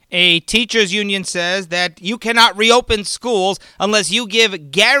A teachers union says that you cannot reopen schools unless you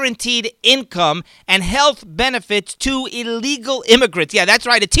give guaranteed income and health benefits to illegal immigrants. Yeah, that's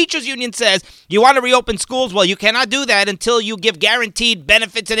right. A teachers union says you want to reopen schools. Well, you cannot do that until you give guaranteed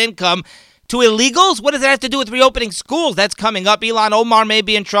benefits and income to illegals. What does that have to do with reopening schools? That's coming up. Ilhan Omar may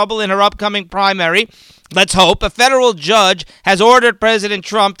be in trouble in her upcoming primary. Let's hope. A federal judge has ordered President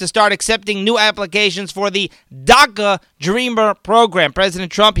Trump to start accepting new applications for the DACA Dreamer program.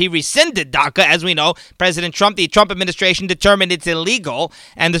 President Trump, he rescinded DACA, as we know. President Trump, the Trump administration determined it's illegal,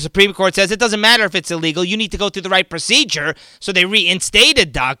 and the Supreme Court says it doesn't matter if it's illegal. You need to go through the right procedure. So they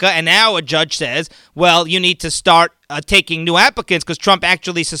reinstated DACA, and now a judge says, well, you need to start taking new applicants because Trump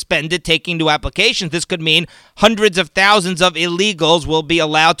actually suspended taking new applications. This could mean hundreds of thousands of illegals will be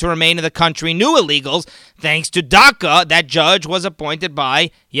allowed to remain in the country, new illegals, thanks to DACA. That judge was appointed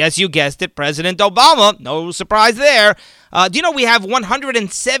by, yes, you guessed it, President Obama. No surprise there. Do you know we have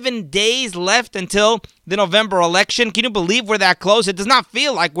 107 days left until the November election? Can you believe we're that close? It does not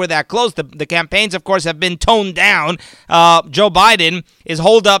feel like we're that close. The campaigns, of course, have been toned down. Joe Biden is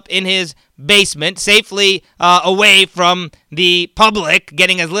holed up in his basement, safely away from the public,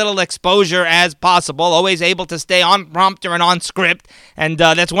 getting as little exposure as possible, always able to stay on prompter and on script. And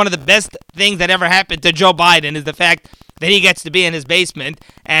that's one of the best things that ever happened to Joe Biden is the fact that he gets to be in his basement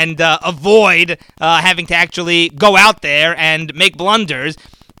and avoid having to actually go out there and make blunders.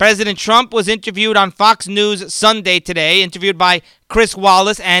 President Trump was interviewed on Fox News Sunday today, interviewed by Chris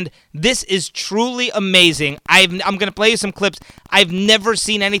Wallace, and this is truly amazing. I'm going to play you some clips. I've never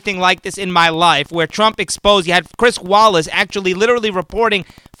seen anything like this in my life, where Trump exposed, you had Chris Wallace actually literally reporting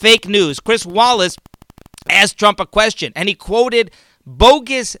fake news. Chris Wallace asked Trump a question, and he quoted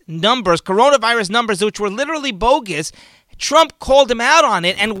bogus numbers, coronavirus numbers, which were literally bogus. Trump called him out on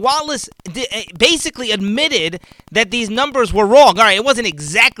it, and Wallace basically admitted that these numbers were wrong. All right, it wasn't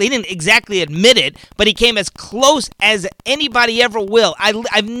exactly, he didn't exactly admit it, but he came as close as anybody ever will.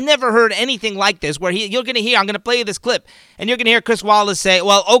 I've never heard anything like this, where you're going to hear, I'm going to play you this clip, and you're going to hear Chris Wallace say,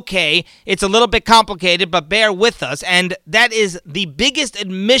 well, okay, it's a little bit complicated, but bear with us. And that is the biggest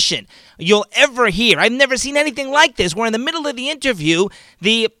admission you'll ever hear. I've never seen anything like this, where in the middle of the interview,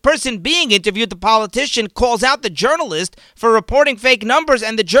 the person being interviewed, the politician, calls out the journalist for reporting fake numbers,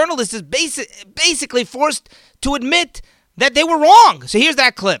 and the journalist is basically forced to admit that they were wrong. So here's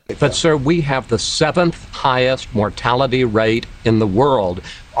that clip. But, sir, we have the 7th highest mortality rate in the world.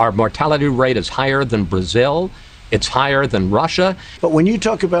 Our mortality rate is higher than Brazil. It's higher than Russia. But when you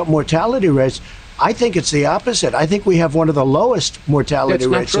talk about mortality rates, I think it's the opposite. I think we have one of the lowest mortality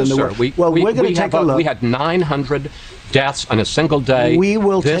rates in the world. We're going to take a look. We had 900 deaths on a single day. We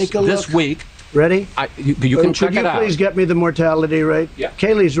will take a look. This week. Ready? You can check it out. Could you please get me the mortality rate? Yeah.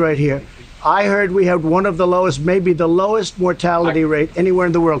 Kaylee's right here. I heard we had one of the lowest, maybe the lowest mortality rate anywhere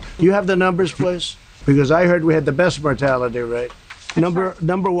in the world. You have the numbers, please? Because I heard we had the best mortality rate. Number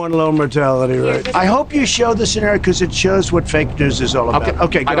one low mortality rate. I hope you show the scenario because it shows what fake news is all about.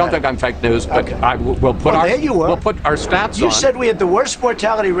 Okay, I don't think I'm fake news, but we'll put there you were. We'll put our stats on. You said we had the worst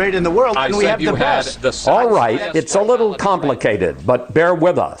mortality rate in the world, and we have the best. All right, it's a little complicated, but bear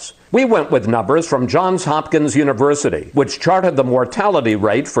with us. We went with numbers from Johns Hopkins University, which charted the mortality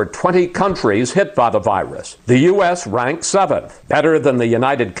rate for 20 countries hit by the virus. The U.S. ranked 7th, better than the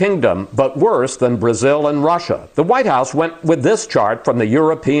United Kingdom, but worse than Brazil and Russia. The White House went with this chart from the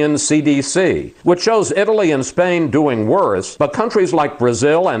European CDC, which shows Italy and Spain doing worse, but countries like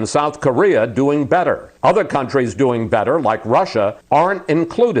Brazil and South Korea doing better. Other countries doing better, like Russia, aren't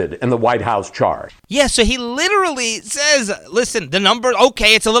included in the White House chart. Yeah, so he literally says, listen, the number,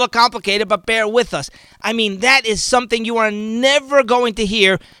 okay, it's a little complicated, but bear with us. I mean, that is something you are never going to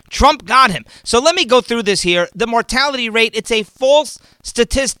hear. Trump got him. So let me go through this here. The mortality rate, it's a false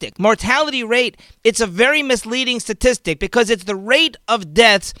statistic. Mortality rate, it's a very misleading statistic because it's the rate of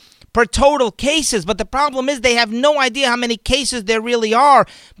deaths per total cases, but the problem is they have no idea how many cases there really are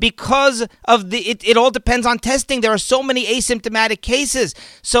because of it all depends on testing. There are so many asymptomatic cases.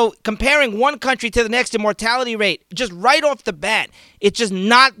 So comparing one country to the next in mortality rate, just right off the bat, it's just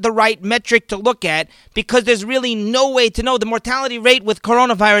not the right metric to look at because there's really no way to know. The mortality rate with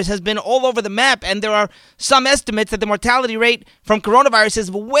coronavirus has been all over the map, and there are some estimates that the mortality rate from coronavirus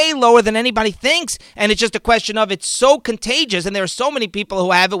is way lower than anybody thinks, and it's just a question of it's so contagious, and there are so many people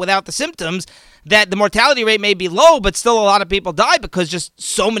who have it without the symptoms that the mortality rate may be low, but still a lot of people die because just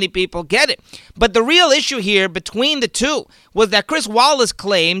so many people get it. But the real issue here between the two was that Chris Wallace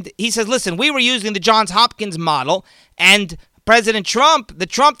claimed, he says, listen, we were using the Johns Hopkins model, and President Trump,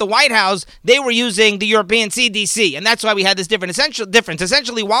 the White House, they were using the European CDC, and that's why we had this difference.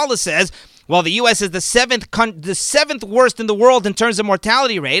 Essentially, Wallace says, well, the U.S. is the seventh worst in the world in terms of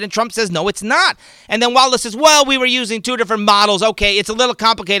mortality rate, and Trump says, no, it's not. And then Wallace says, well, we were using two different models. Okay, it's a little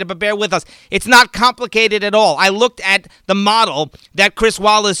complicated, but bear with us. It's not complicated at all. I looked at the model that Chris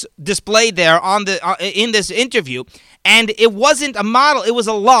Wallace displayed there in this interview, and it wasn't a model, it was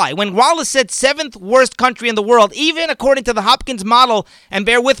a lie. When Wallace said seventh worst country in the world, even according to the Hopkins model, and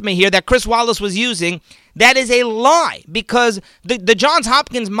bear with me here, that Chris Wallace was using, that is a lie, because the Johns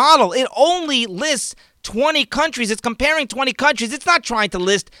Hopkins model, it only lists 20 countries. It's comparing 20 countries. It's not trying to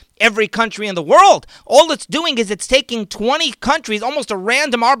list every country in the world. All it's doing is it's taking 20 countries, almost a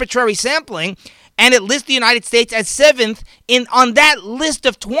random arbitrary sampling, and it lists the United States as seventh on that list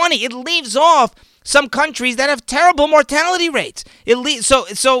of 20. It leaves off some countries that have terrible mortality rates.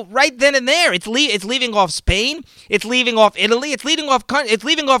 So right then and there, it's leaving off Spain, it's leaving off Italy, it's leaving off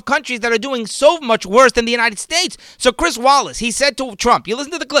countries that are doing so much worse than the United States. So Chris Wallace, he said to Trump, you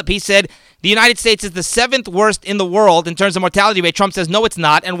listen to the clip, he said the United States is the seventh worst in the world in terms of mortality rate. Trump says, no, it's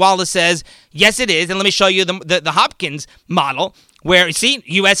not. And Wallace says, yes, it is. And let me show you the Hopkins model, where, you see,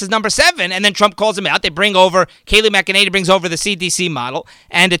 U.S. is number 7, and then Trump calls him out. They bring over, Kayleigh McEnany brings over the CDC model,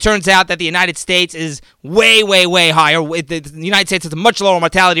 and it turns out that the United States is way, way, way higher. The United States has a much lower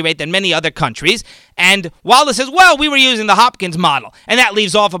mortality rate than many other countries. And Wallace says, well, we were using the Hopkins model, and that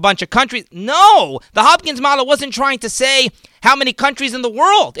leaves off a bunch of countries. No, the Hopkins model wasn't trying to say how many countries in the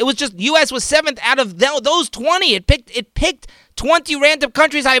world. It was just U.S. was 7th out of those 20. It picked 20 random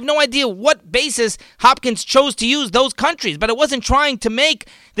countries. I have no idea what basis Hopkins chose to use those countries, but it wasn't trying to make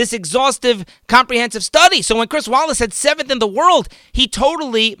this exhaustive, comprehensive study. So when Chris Wallace said 7th in the world, he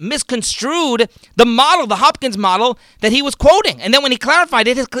totally misconstrued the model, the Hopkins model that he was quoting. And then when he clarified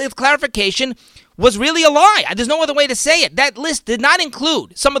it, his clarification was really a lie. There's no other way to say it. That list did not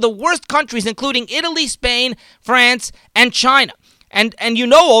include some of the worst countries, including Italy, Spain, France, and China. And you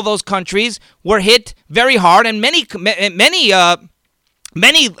know all those countries were hit very hard, and many countries on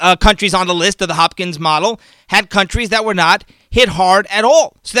the list of the Hopkins model had countries that were not hit hard at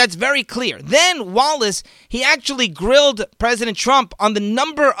all. So that's very clear. Then Wallace, he actually grilled President Trump on the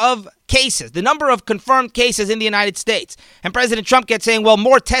number of cases, the number of confirmed cases in the United States. And President Trump kept saying, well,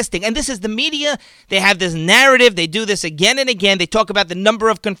 more testing. And this is the media. They have this narrative. They do this again and again. They talk about the number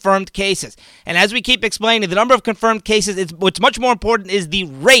of confirmed cases. And as we keep explaining, the number of confirmed cases, what's much more important is the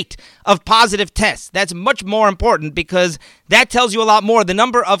rate of positive tests. That's much more important because that tells you a lot more. The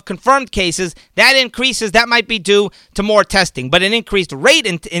number of confirmed cases, that increases, that might be due to more testing. But an increased rate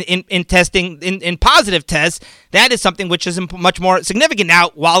in testing, in positive tests, that is something which is much more significant. Now,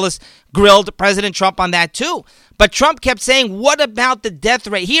 Wallace grilled President Trump on that too. But Trump kept saying, what about the death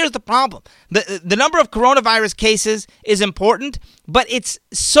rate? Here's the problem. The number of coronavirus cases is important, but it's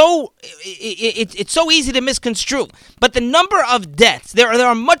so easy to misconstrue. But the number of deaths, there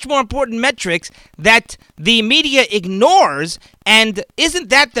are much more important metrics that the media ignores. And isn't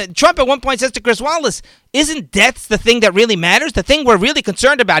that Trump at one point says to Chris Wallace, isn't deaths the thing that really matters? The thing we're really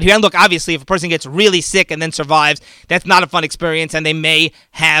concerned about here. And look, obviously, if a person gets really sick and then survives, that's not a fun experience, and they may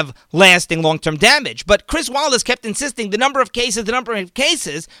have lasting long-term damage. But Chris Wallace kept insisting the number of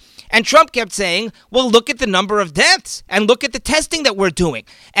cases, and Trump kept saying, well, look at the number of deaths and look at the testing that we're doing.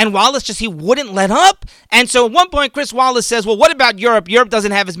 And Wallace he wouldn't let up. And so at one point, Chris Wallace says, well, what about Europe? Europe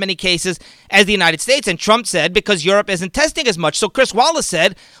doesn't have as many cases as the United States. And Trump said, because Europe isn't testing as much. So Chris Wallace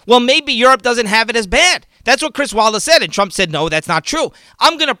said, well, maybe Europe doesn't have it as bad. That's what Chris Wallace said. And Trump said, no, that's not true.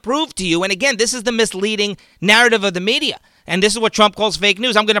 I'm going to prove to you. And again, this is the misleading narrative of the media. And this is what Trump calls fake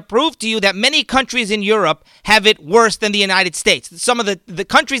news. I'm going to prove to you that many countries in Europe have it worse than the United States. Some of the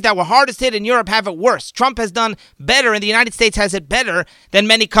countries that were hardest hit in Europe have it worse. Trump has done better, and the United States has it better than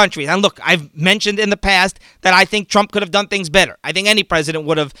many countries. And look, I've mentioned in the past that I think Trump could have done things better. I think any president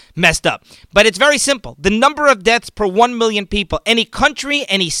would have messed up. But it's very simple. The number of deaths per 1 million people, any country,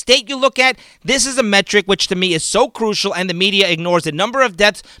 any state you look at, this is a metric which to me is so crucial, and the media ignores the number of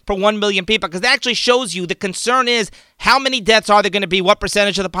deaths per 1 million people, because that actually shows you the concern is how many deaths are there going to be? What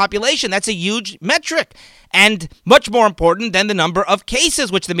percentage of the population? That's a huge metric. And much more important than the number of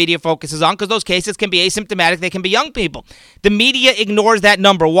cases, which the media focuses on, because those cases can be asymptomatic. They can be young people. The media ignores that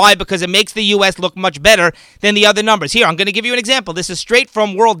number. Why? Because it makes the U.S. look much better than the other numbers. Here, I'm going to give you an example. This is straight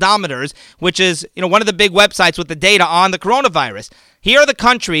from Worldometers, which is one of the big websites with the data on the coronavirus. Here are the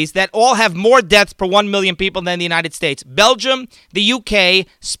countries that all have more deaths per 1 million people than the United States. Belgium, the UK,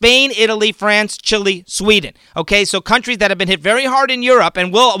 Spain, Italy, France, Chile, Sweden. Okay, so countries that have been hit very hard in Europe,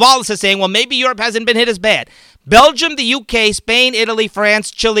 and Wallace is saying, well, maybe Europe hasn't been hit as bad. Belgium, the UK, Spain, Italy,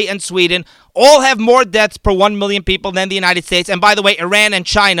 France, Chile, and Sweden all have more deaths per 1 million people than the United States. And by the way, Iran and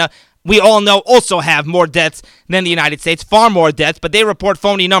China we all know also have more deaths than the United States, far more deaths, but they report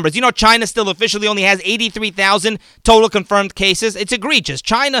phony numbers. You know, China still officially only has 83,000 total confirmed cases. It's egregious.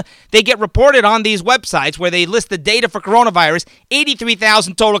 China, they get reported on these websites where they list the data for coronavirus,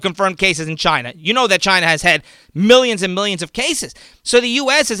 83,000 total confirmed cases in China. You know that China has had millions and millions of cases. So the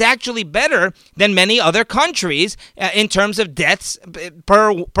U.S. is actually better than many other countries in terms of deaths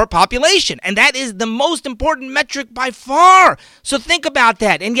per population. And that is the most important metric by far. So think about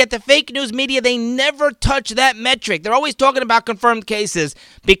that. And yet the fake news media, they never touch that metric. They're always talking about confirmed cases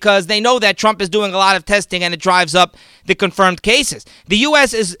because they know that Trump is doing a lot of testing and it drives up the confirmed cases. The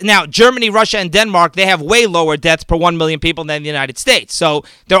U.S. is now, Germany, Russia, and Denmark, they have way lower deaths per 1 million people than the United States. So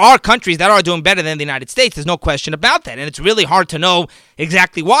there are countries that are doing better than the United States. There's no question about that. And it's really hard to know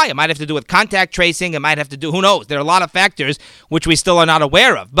exactly why. It might have to do with contact tracing. It might have to do, who knows? There are a lot of factors which we still are not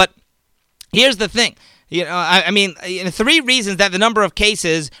aware of. But here's the thing. You know, I mean, 3 reasons that the number of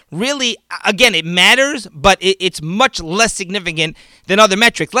cases really, again, it matters, but it's much less significant than other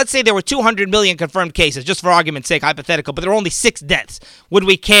metrics. Let's say there were 200 million confirmed cases, just for argument's sake, hypothetical, but there were only 6 deaths. Would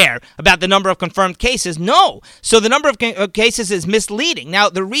we care about the number of confirmed cases? No. So the number of cases is misleading. Now,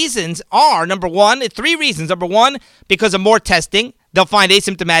 the reasons are, 3 reasons. Number 1, because of more testing. They'll find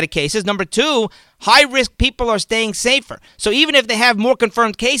asymptomatic cases. Number 2, high-risk people are staying safer. So even if they have more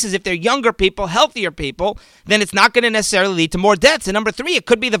confirmed cases, if they're younger people, healthier people, then it's not going to necessarily lead to more deaths. And number 3, it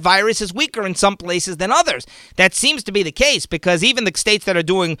could be the virus is weaker in some places than others. That seems to be the case because even the states that are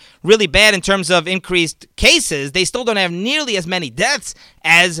doing really bad in terms of increased cases, they still don't have nearly as many deaths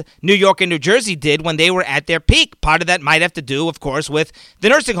as New York and New Jersey did when they were at their peak. Part of that might have to do, of course, with the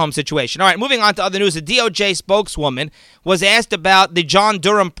nursing home situation. All right, moving on to other news. A DOJ spokeswoman was asked about the John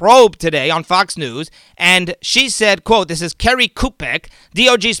Durham probe today on Fox News, and she said, quote, this is Kerry Kupek,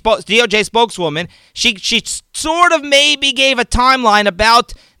 DOJ spokeswoman. She sort of maybe gave a timeline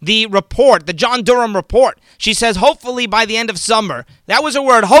about the report, the John Durham report. She says, hopefully by the end of summer. That was a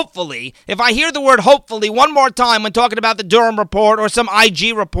word, hopefully. If I hear the word hopefully one more time when talking about the Durham report or some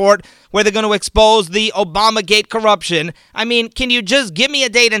IG report where they're going to expose the Obamagate corruption, I mean, can you just give me a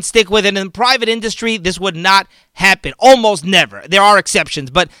date and stick with it? In the private industry, this would not happen. Almost never. There are exceptions.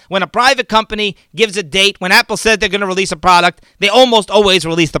 But when a private company gives a date, when Apple says they're going to release a product, they almost always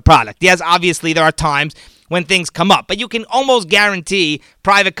release the product. Yes, obviously there are times when things come up. But you can almost guarantee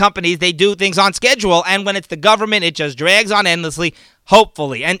private companies, they do things on schedule. And when it's the government, it just drags on endlessly,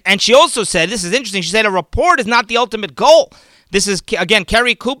 hopefully. And she also said, this is interesting, she said a report is not the ultimate goal. This is, again,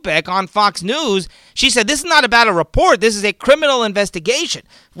 Kerry Kupek on Fox News. She said this is not about a report. This is a criminal investigation,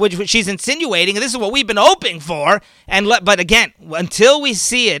 which she's insinuating, and this is what we've been hoping for. But again, until we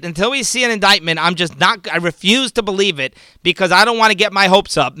see it, until we see an indictment, I refuse to believe it because I don't want to get my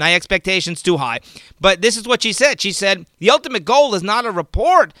hopes up, my expectations too high. But this is what she said. She said the ultimate goal is not a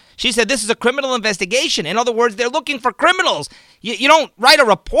report. She said this is a criminal investigation. In other words, they're looking for criminals. You don't write a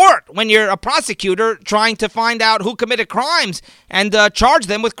report when you're a prosecutor trying to find out who committed crimes and charge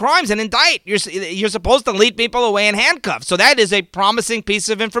them with crimes and indict. You're supposed to lead people away in handcuffs. So that is a promising piece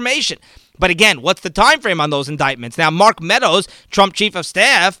of information. But again, what's the time frame on those indictments? Now, Mark Meadows, Trump chief of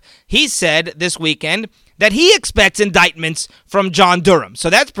staff, he said this weekend that he expects indictments from John Durham.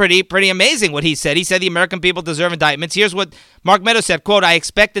 So that's pretty amazing what he said. He said the American people deserve indictments. Here's what Mark Meadows said, quote, I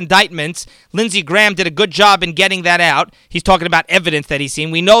expect indictments. Lindsey Graham did a good job in getting that out. He's talking about evidence that he's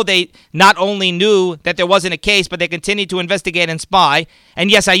seen. We know they not only knew that there wasn't a case, but they continued to investigate and spy. And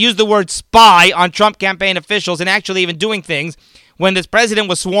yes, I use the word spy on Trump campaign officials and actually even doing things when this president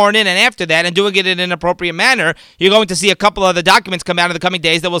was sworn in and after that and doing it in an appropriate manner. You're going to see a couple of the documents come out in the coming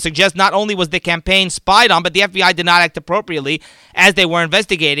days that will suggest not only was the campaign spied on, but the FBI did not act appropriately as they were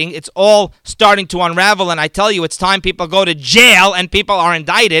investigating. It's all starting to unravel, and I tell you, it's time people go to jail and people are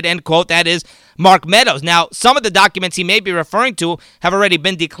indicted, end quote. That is Mark Meadows. Now, some of the documents he may be referring to have already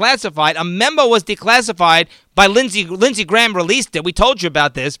been declassified. A memo was declassified by Lindsey Graham released it. We told you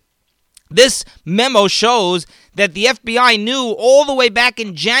about this. This memo shows that the FBI knew all the way back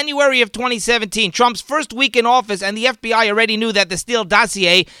in January of 2017, Trump's first week in office, and the FBI already knew that the Steele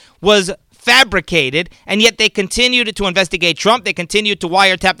dossier was fabricated, and yet they continued to investigate Trump. They continued to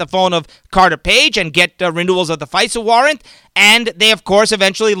wiretap the phone of Carter Page and get renewals of the FISA warrant, and they, of course,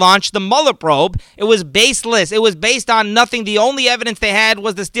 eventually launched the Mueller probe. It was baseless. It was based on nothing. The only evidence they had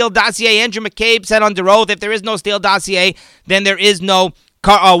was the Steele dossier. Andrew McCabe said under oath, if there is no Steele dossier, then there is no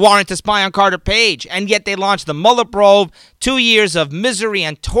warrant to spy on Carter Page. And yet they launched the Mueller probe, 2 years of misery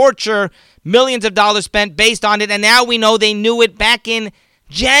and torture, millions of dollars spent based on it, and now we know they knew it back in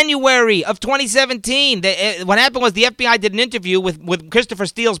January of 2017. What happened was the FBI did an interview with Christopher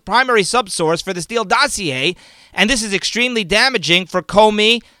Steele's primary subsource for the Steele dossier, and this is extremely damaging for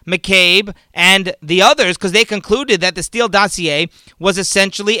Comey, McCabe, and the others because they concluded that the Steele dossier was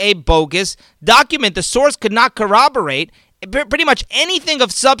essentially a bogus document. The source could not corroborate pretty much anything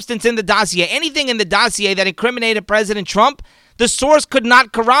of substance in the dossier, anything in the dossier that incriminated President Trump. The source could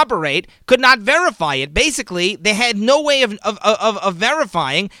not corroborate, could not verify it. Basically, they had no way of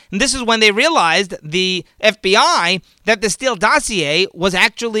verifying. And this is when they realized, the FBI, that the Steele dossier was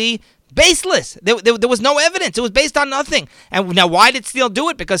actually baseless. There was no evidence. It was based on nothing. And now, why did Steele do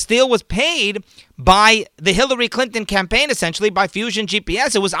it? Because Steele was paid by the Hillary Clinton campaign, essentially, by Fusion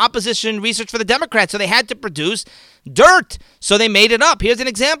GPS. It was opposition research for the Democrats, so they had to produce dirt. So they made it up. Here's an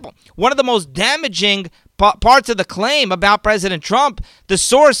example. One of the most damaging parts of the claim about President Trump, the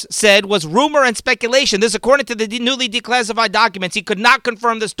source said, was rumor and speculation. This, according to the newly declassified documents. He could not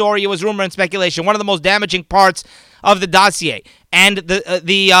confirm the story. It was rumor and speculation. One of the most damaging parts of the dossier. And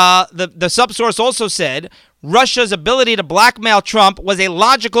the subsource also said Russia's ability to blackmail Trump was a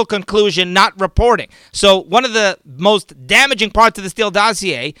logical conclusion, not reporting. So one of the most damaging parts of the Steele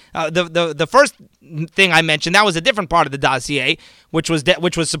dossier, the first thing I mentioned, that was a different part of the dossier, which was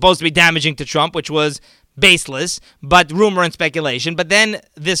supposed to be damaging to Trump, which was baseless, but rumor and speculation. But then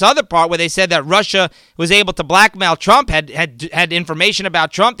this other part where they said that Russia was able to blackmail Trump, had information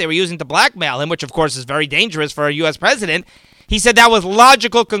about Trump they were using to blackmail him, which of course is very dangerous for a U.S. president. He said that was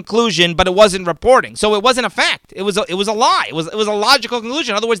logical conclusion, but it wasn't reporting. So it wasn't a fact. It was a lie. It was a logical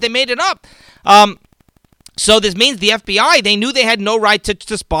conclusion. In other words, they made it up. So this means the FBI, they knew they had no right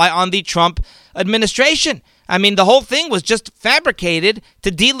to spy on the Trump administration. I mean, the whole thing was just fabricated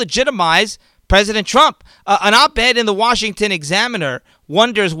to delegitimize President Trump. An op-ed in the Washington Examiner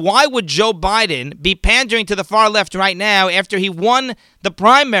wonders, why would Joe Biden be pandering to the far left right now after he won the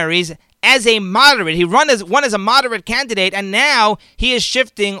primaries as a moderate? He won as a moderate candidate, and now he is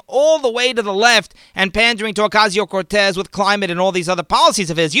shifting all the way to the left and pandering to Ocasio-Cortez with climate and all these other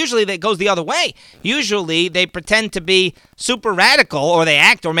policies of his. Usually that goes the other way. Usually they pretend to be super radical, or they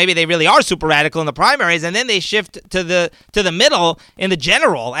act, or maybe they really are super radical in the primaries, and then they shift to the middle in the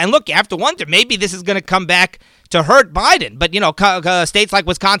general. And look, you have to wonder, maybe this is going to come back to hurt Biden. But, states like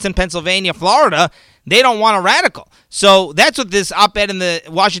Wisconsin, Pennsylvania, Florida, they don't want a radical. So that's what this op-ed in the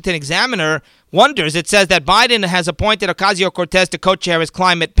Washington Examiner wonders. It says that Biden has appointed Ocasio-Cortez to co-chair his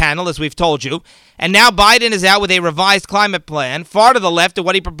climate panel, as we've told you. And now Biden is out with a revised climate plan, far to the left of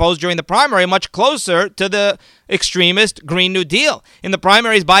what he proposed during the primary, much closer to the extremist Green New Deal. In the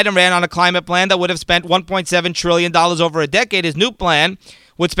primaries, Biden ran on a climate plan that would have spent $1.7 trillion over a decade. His new plan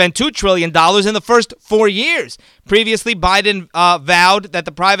would spend $2 trillion in the first 4 years. Previously, Biden vowed that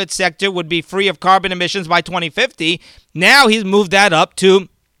the private sector would be free of carbon emissions by 2050. Now he's moved that up to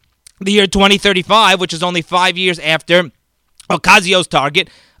the year 2035, which is only 5 years after Ocasio's target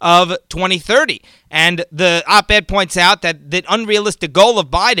of 2030. And the op-ed points out that the unrealistic goal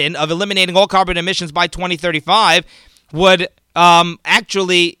of Biden of eliminating all carbon emissions by 2035 would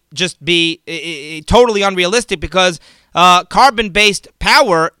actually just be totally unrealistic, because carbon-based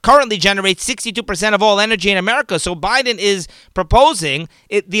power currently generates 62% of all energy in America. So Biden is proposing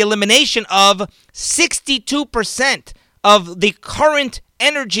the elimination of 62% of the current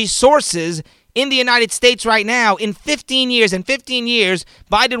energy sources in the United States right now in 15 years. In 15 years,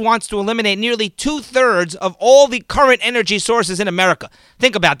 Biden wants to eliminate nearly 2/3 of all the current energy sources in America.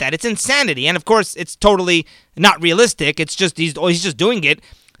 Think about that. It's insanity. And of course, it's totally not realistic. It's just he's just doing it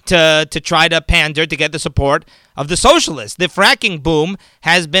to try to pander to get the support of the socialists. The fracking boom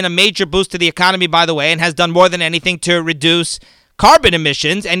has been a major boost to the economy, by the way, and has done more than anything to reduce carbon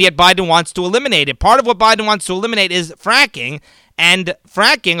emissions, and yet Biden wants to eliminate it. Part of what Biden wants to eliminate is fracking. And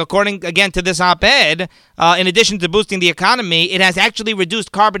fracking, according, again, to this op-ed, in addition to boosting the economy, it has actually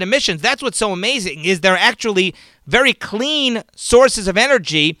reduced carbon emissions. That's what's so amazing, is they're actually very clean sources of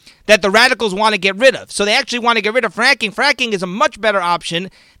energy that the radicals want to get rid of. So they actually want to get rid of fracking. Fracking is a much better option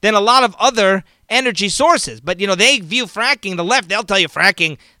than a lot of other energy sources. But, they view fracking, the left, they'll tell you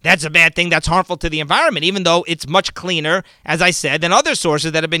fracking, that's a bad thing, that's harmful to the environment, even though it's much cleaner, as I said, than other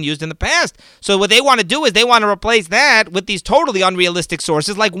sources that have been used in the past. So what they want to do is they want to replace that with these totally unrealistic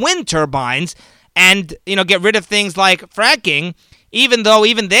sources like wind turbines and, get rid of things like fracking, even though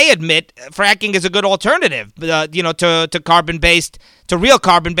even they admit fracking is a good alternative, to real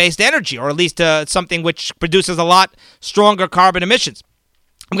carbon-based energy, or at least something which produces a lot stronger carbon emissions.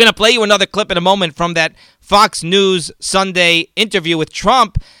 I'm going to play you another clip in a moment from that Fox News Sunday interview with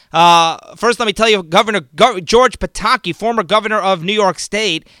Trump. First, let me tell you, George Pataki, former governor of New York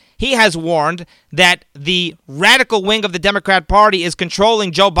State, he has warned that the radical wing of the Democrat Party is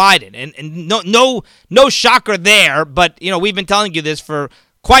controlling Joe Biden. And no shocker there, but, we've been telling you this for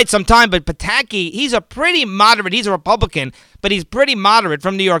quite some time, but Pataki, he's a pretty moderate, he's a Republican, but he's pretty moderate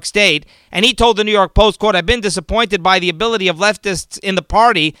from New York State, and he told the New York Post, quote, "I've been disappointed by the ability of leftists in the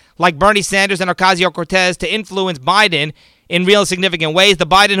party, like Bernie Sanders and Ocasio-Cortez, to influence Biden in real significant ways. The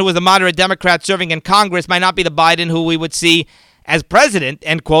Biden who was a moderate Democrat serving in Congress might not be the Biden who we would see as president,"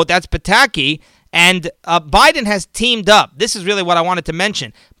 end quote. That's Pataki, and Biden has teamed up, this is really what I wanted to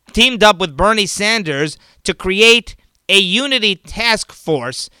mention, teamed up with Bernie Sanders to create a unity task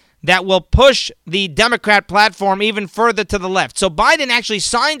force that will push the Democrat platform even further to the left. So Biden actually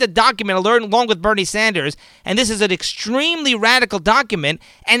signed a document along with Bernie Sanders, and this is an extremely radical document,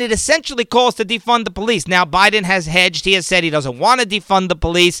 and it essentially calls to defund the police. Now, Biden has hedged. He has said he doesn't want to defund the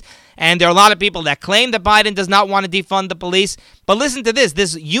police, and there are a lot of people that claim that Biden does not want to defund the police. But listen to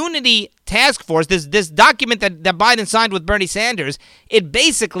this unity task force, this document that Biden signed with Bernie Sanders, it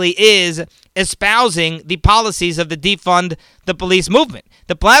basically is espousing the policies of the defund the police movement.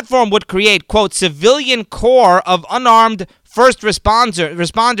 The platform would create, quote, civilian corps of unarmed first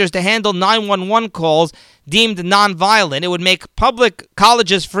responders to handle 911 calls deemed nonviolent. It would make public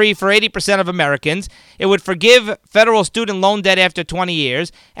colleges free for 80% of Americans. It would forgive federal student loan debt after 20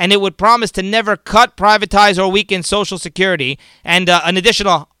 years. And it would promise to never cut, privatize, or weaken Social Security, and an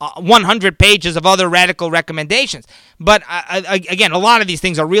additional 100 pages of other radical recommendations. But again, a lot of these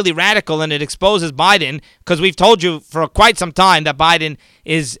things are really radical, and it exposes Biden, because we've told you for quite some time that Biden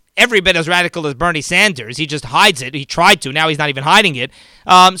is every bit as radical as Bernie Sanders. He just hides it. He tried to. Now he's not even hiding it.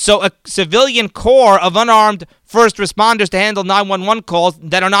 So a civilian corps of unarmed first responders to handle 911 calls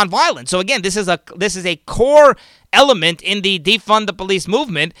that are nonviolent. So again, this is a core element in the defund the police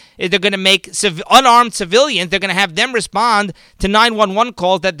movement. Is they're going to make unarmed civilians, they're going to have them respond to 911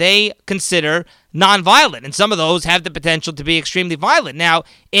 calls that they consider nonviolent, and some of those have the potential to be extremely violent. Now,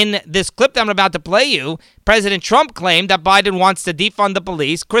 in this clip that I'm about to play you, President Trump claimed that Biden wants to defund the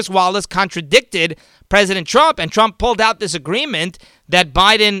police. Chris Wallace contradicted President Trump, and Trump pulled out this agreement that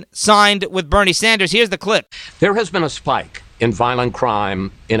Biden signed with Bernie Sanders. Here's the clip. There has been a spike in violent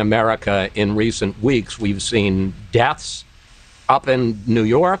crime in America in recent weeks. We've seen deaths up in New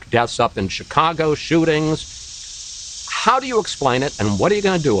York, deaths up in Chicago, shootings. How do you explain it, and what are you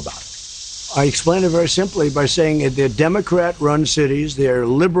going to do about it? I explain it very simply by saying they're Democrat-run cities. They're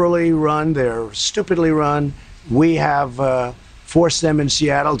liberally run. They're stupidly run. We have forced them in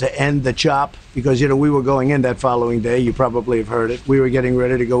Seattle to end the CHOP because, we were going in that following day. You probably have heard it. We were getting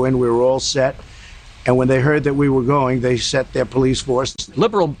ready to go in. We were all set. And when they heard that we were going, they set their police force.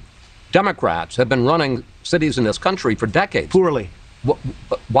 Liberal Democrats have been running cities in this country for decades. Poorly.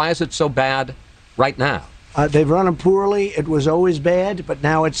 Why is it so bad right now? They've run them poorly. It was always bad, but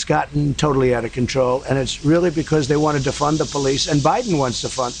now it's gotten totally out of control. And it's really because they want to defund the police. And Biden wants to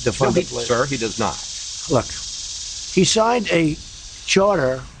defund the police. Sir, he does not. Look, he signed a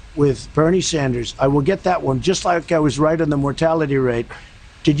charter with Bernie Sanders. I will get that one, just like I was right on the mortality rate.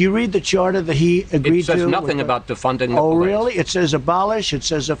 Did you read the charter that he agreed to? It says nothing about defunding the police. Oh, really? It says abolish. It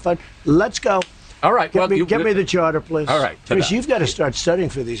says defund. Let's go. All right. Get me the charter, please. All right. Chris, you've got to start studying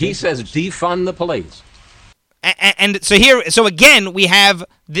for these. He says defund the police. And so again, we have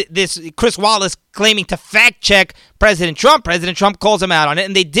this Chris Wallace claiming to fact check President Trump. President Trump calls him out on it,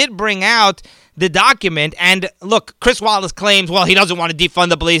 and they did bring out the document. And look, Chris Wallace claims, well, he doesn't want to defund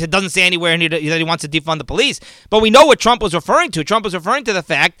the police. It doesn't say anywhere that he wants to defund the police. But we know what Trump was referring to. Trump was referring to the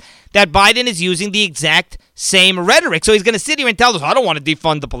fact that Biden is using the exact same rhetoric. So he's going to sit here and tell us, I don't want to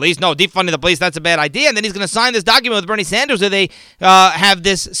defund the police. No, defunding the police, that's a bad idea. And then he's going to sign this document with Bernie Sanders where they have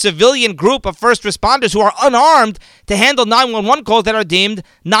this civilian group of first responders who are unarmed to handle 911 calls that are deemed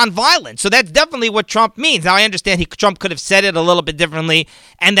nonviolent. So that's definitely what Trump means. Now, I understand Trump could have said it a little bit differently,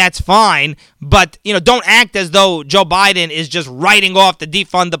 and that's fine. But, don't act as though Joe Biden is just writing off the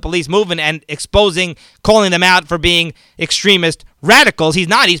defund the police movement and calling them out for being extremist radicals. He's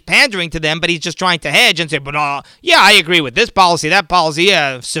not. He's pandering to them, but he's just trying to hedge and say, but yeah, I agree with this policy, that policy,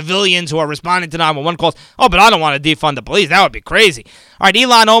 yeah, civilians who are responding to 911 calls. Oh, but I don't want to defund the police. That would be crazy. All right,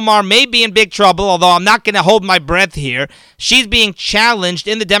 Ilhan Omar may be in big trouble, although I'm not going to hold my breath here. She's being challenged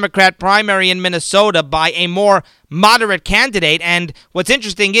in the Democrat primary in Minnesota by a more moderate candidate, and what's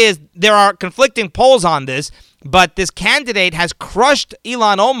interesting is there are conflicting polls on this. but this candidate has crushed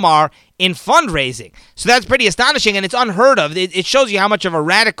Ilhan Omar in fundraising. So that's pretty astonishing, and it's unheard of. It shows you how much of a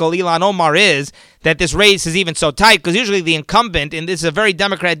radical Ilhan Omar is, that this race is even so tight, because usually the incumbent, and this is a very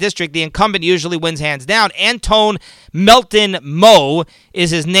Democrat district, the incumbent usually wins hands down. Antone Melton Moe is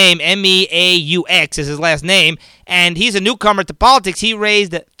his name. Meaux is his last name, and he's a newcomer to politics. He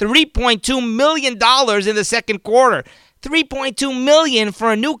raised $3.2 million in the second quarter. $3.2 million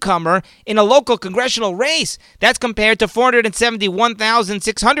for a newcomer in a local congressional race. That's compared to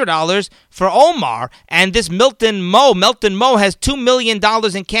 $471,600 for Omar. And this Melton Moe has $2 million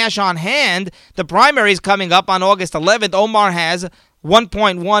in cash on hand. The primary is coming up on August 11th. Omar has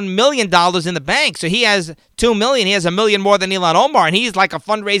 $1.1 million in the bank. So he has $2 million. He has $1 million more than Ilhan Omar, and he's like a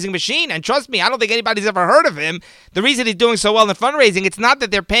fundraising machine. And trust me, I don't think anybody's ever heard of him. The reason he's doing so well in fundraising, it's not that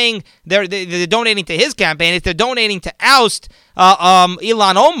they're donating to his campaign. It's they're donating to oust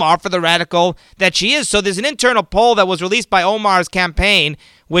Ilhan Omar for the radical that she is. So there's an internal poll that was released by Omar's campaign,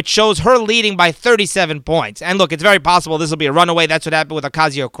 which shows her leading by 37 points. And look, it's very possible this will be a runaway. That's what happened with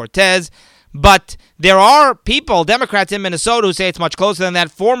Ocasio-Cortez. But there are people, Democrats in Minnesota, who say it's much closer than that.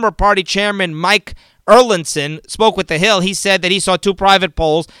 Former party chairman Mike Erlandson spoke with The Hill. He said that he saw two private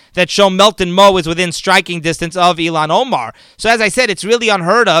polls that show Melton Moe is within striking distance of Ilhan Omar. So as I said, it's really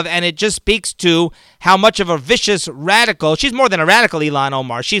unheard of, and it just speaks to how much of a vicious radical, she's more than a radical, Ilhan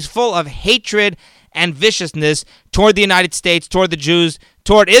Omar. She's full of hatred and viciousness toward the United States, toward the Jews,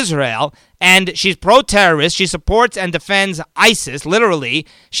 toward Israel, and she's pro-terrorist. She supports and defends ISIS, literally.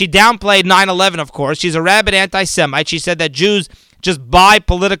 She downplayed 9/11, of course. She's a rabid anti-Semite. She said that Jews just buy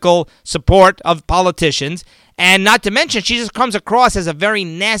political support of politicians, and not to mention, she just comes across as a very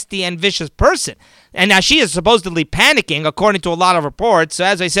nasty and vicious person. And now she is supposedly panicking, according to a lot of reports. So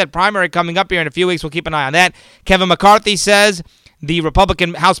as I said, primary coming up here in a few weeks. We'll keep an eye on that. Kevin McCarthy says, the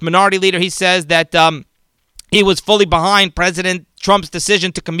Republican House Minority Leader, he says that he was fully behind President Trump's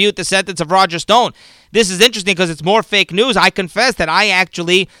decision to commute the sentence of Roger Stone. This is interesting because it's more fake news. I confess that I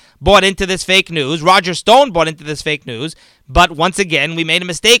actually bought into this fake news. Roger Stone bought into this fake news. But once again, we made a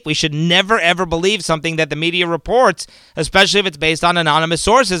mistake. We should never, ever believe something that the media reports, especially if it's based on anonymous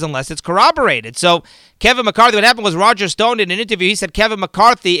sources, unless it's corroborated. So Kevin McCarthy, what happened was Roger Stone in an interview, he said Kevin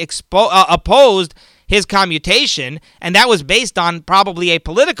McCarthy opposed his commutation, and that was based on probably a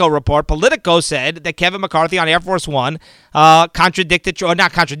Politico report. Politico said that Kevin McCarthy on Air Force One not contradicted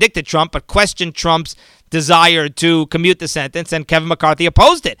Trump, but questioned Trump's desire to commute the sentence, and Kevin McCarthy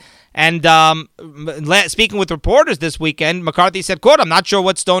opposed it. And speaking with reporters this weekend, McCarthy said, quote, "I'm not sure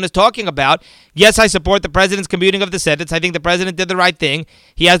what Stone is talking about. Yes, I support the president's commuting of the sentence. I think the president did the right thing.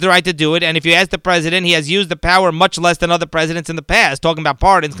 He has the right to do it. And if you ask the president, he has used the power much less than other presidents in the past, talking about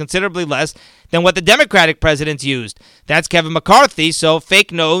pardons, considerably less than what the Democratic presidents used." That's Kevin McCarthy. So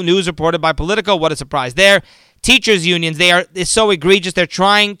fake news reported by Politico. What a surprise there. Teachers unions, it's so egregious. They're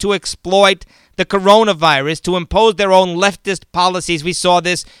trying to exploit the coronavirus to impose their own leftist policies. We saw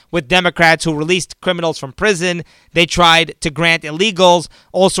this with Democrats who released criminals from prison. They tried to grant illegals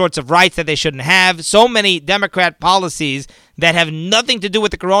all sorts of rights that they shouldn't have. So many Democrat policies that have nothing to do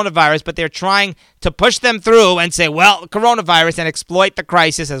with the coronavirus, but they're trying to push them through and say, well, coronavirus, and exploit the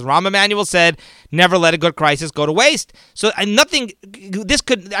crisis. As Rahm Emanuel said, never let a good crisis go to waste. So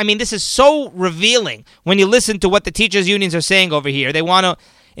this is so revealing when you listen to what the teachers unions are saying over here. They want to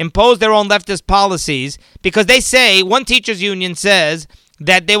impose their own leftist policies because they say, one teachers union says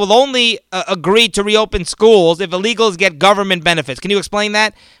that they will only agree to reopen schools if illegals get government benefits. Can you explain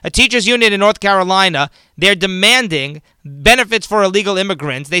that? A teachers union in North Carolina, they're demanding benefits for illegal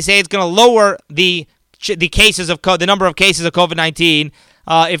immigrants. They say it's going to lower the number of cases of COVID-19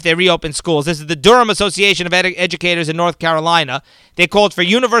 if they reopen schools. This is the Durham Association of Educators in North Carolina. They called for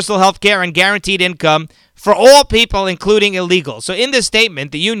universal health care and guaranteed income for all people, including illegals. So in this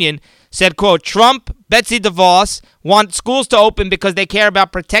statement, the union said, quote, Trump, Betsy DeVos want schools to open because they care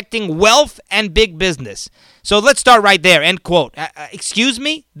about protecting wealth and big business. So let's start right there, end quote. Excuse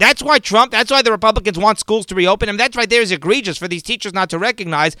me? That's why the Republicans want schools to reopen. And that's right there is egregious for these teachers not to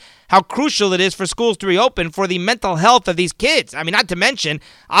recognize how crucial it is for schools to reopen for the mental health of these kids. I mean, not to mention,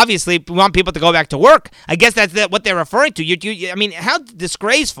 obviously, we want people to go back to work. I guess that's what they're referring to. I mean, how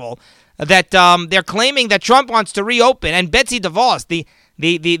disgraceful that they're claiming that Trump wants to reopen, and Betsy DeVos,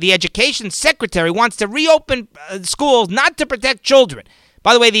 the education secretary, wants to reopen schools not to protect children.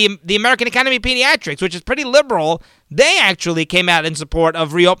 By the way, the American Academy of Pediatrics, which is pretty liberal, they actually came out in support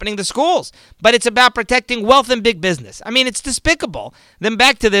of reopening the schools. But it's about protecting wealth and big business. I mean, it's despicable. Then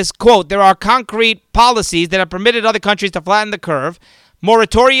back to this, quote, there are concrete policies that have permitted other countries to flatten the curve.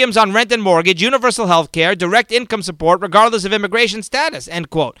 Moratoriums on rent and mortgage, universal health care, direct income support, regardless of immigration status,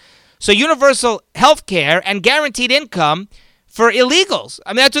 end quote. So universal health care and guaranteed income for illegals.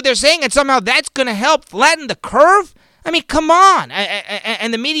 I mean, that's what they're saying, and somehow that's going to help flatten the curve? I mean, come on.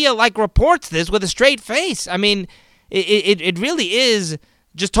 And the media, reports this with a straight face. I mean, it really is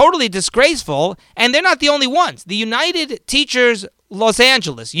just totally disgraceful, and they're not the only ones. The United Teachers Los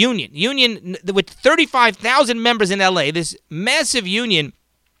Angeles union with 35,000 members in L.A., this massive union,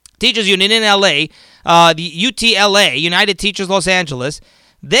 teachers union in L.A., the UTLA, United Teachers Los Angeles,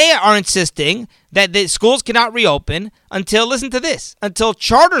 they are insisting that the schools cannot reopen until, listen to this, until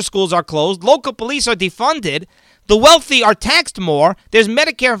charter schools are closed, local police are defunded, the wealthy are taxed more, there's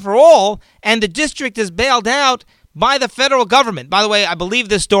Medicare for all, and the district is bailed out by the federal government. By the way, I believe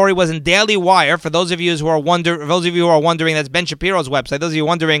this story was in Daily Wire. For those of you who are wondering, that's Ben Shapiro's website. Those of you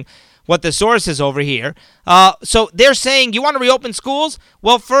wondering what the source is over here. So they're saying, you want to reopen schools?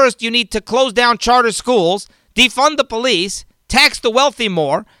 Well, first you need to close down charter schools, defund the police, tax the wealthy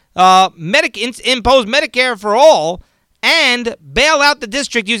more, impose Medicare for all, and bail out the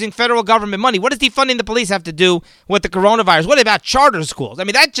district using federal government money. What does defunding the police have to do with the coronavirus? What about charter schools? I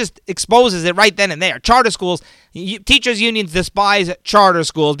mean, that just exposes it right then and there. Charter schools, teachers' unions despise charter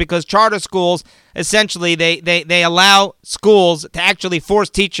schools because charter schools, essentially, they allow schools to actually force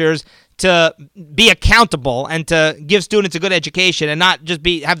teachers to be accountable and to give students a good education and not just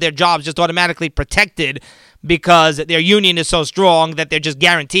have their jobs just automatically protected because their union is so strong that they're just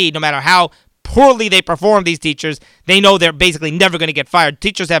guaranteed no matter how poorly they perform, these teachers, they know they're basically never going to get fired.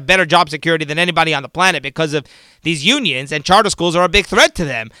 Teachers have better job security than anybody on the planet because of these unions, and charter schools are a big threat to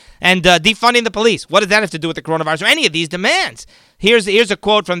them. And defunding the police, what does that have to do with the coronavirus or any of these demands? Here's a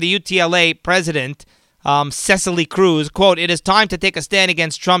quote from the UTLA president, Cecily Cruz, quote, "It is time to take a stand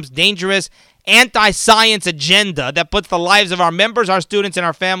against Trump's dangerous anti-science agenda that puts the lives of our members, our students, and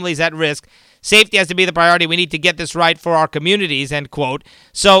our families at risk. Safety has to be the priority. We need to get this right for our communities," end quote.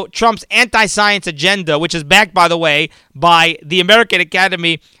 So Trump's anti-science agenda, which is backed, by the way, by the American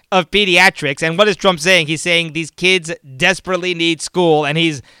Academy of Pediatrics. And what is Trump saying? He's saying these kids desperately need school, and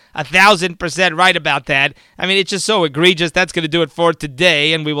he's 1,000% right about that. I mean, it's just so egregious. That's going to do it for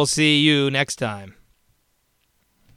today, and we will see you next time.